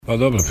Pa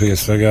dobro, prije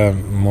svega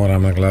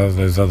moram naglasiti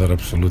da je Zadar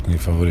apsolutni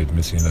favorit.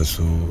 Mislim da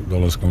su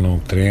dolaskom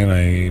novog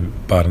trenera i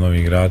par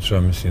novih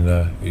igrača, mislim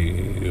da i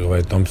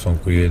ovaj Thompson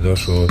koji je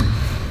došao,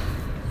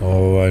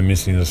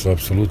 mislim da su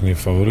apsolutni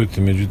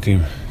favoriti.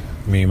 Međutim,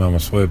 mi imamo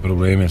svoje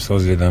probleme s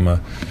ozljedama,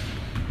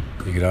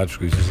 igrači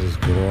koji su iz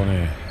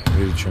korone,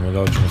 vidjet ćemo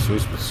da li ćemo se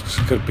uspjeti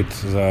skrpiti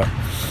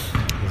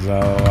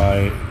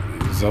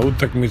za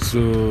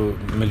utakmicu.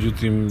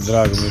 Međutim,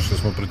 drago mi je što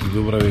smo protiv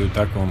Dubrave u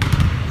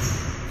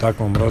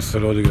takvom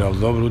rosteru odigrali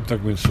dobru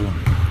utakmicu.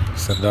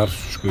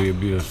 Serdaršić koji je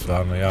bio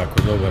stvarno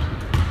jako dobar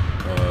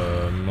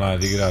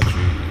mlad igrač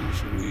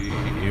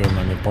i on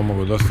nam je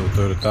pomogao dosta u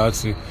toj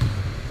rotaciji.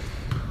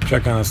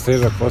 Čeka nas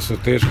težak posao,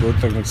 teška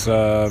utakmica,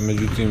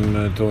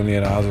 međutim to nije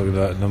razlog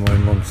da moji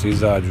momci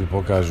izađu,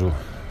 pokažu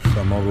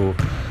šta mogu.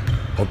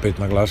 Opet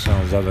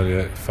naglašavam, Zadar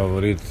je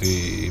favorit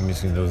i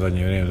mislim da u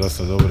zadnje vrijeme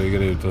dosta dobro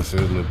igraju, to se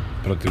vidjelo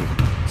protiv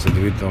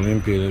Cedevita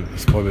Olimpije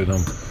s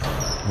pobjedom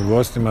u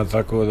gostima,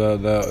 tako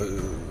da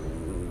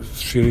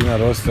širina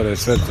rostera je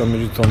sve to,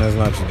 međutim to ne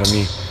znači da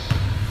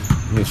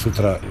mi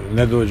sutra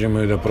ne dođemo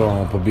i da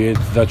probamo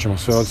pobijediti, daćemo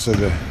sve od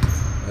sebe.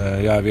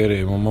 Ja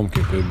vjerujem u momke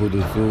koji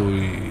budu tu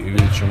i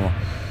vidjet ćemo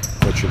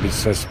ko će biti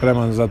sve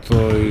spreman za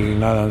to i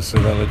nadam se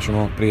da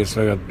ćemo prije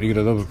svega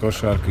igrati dobru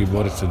košarku i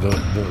boriti se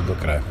do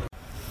kraja.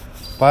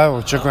 Pa evo,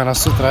 očekuje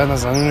nas sutra jedna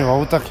zanimljiva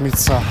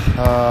utakmica,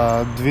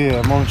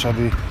 dvije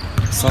momčadi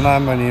sa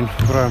najmanjim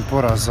brojem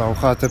poraza u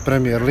HT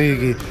Premier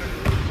ligi.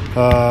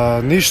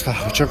 Ništa,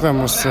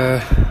 očekujemo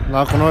se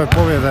nakon ove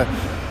pobjede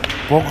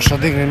pokuša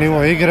digni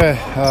nivo igre,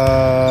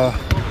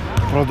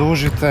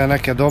 produžite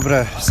neke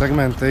dobre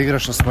segmente igre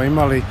što smo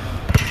imali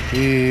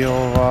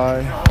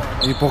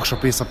i pokuša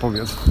pisati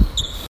pobjedu.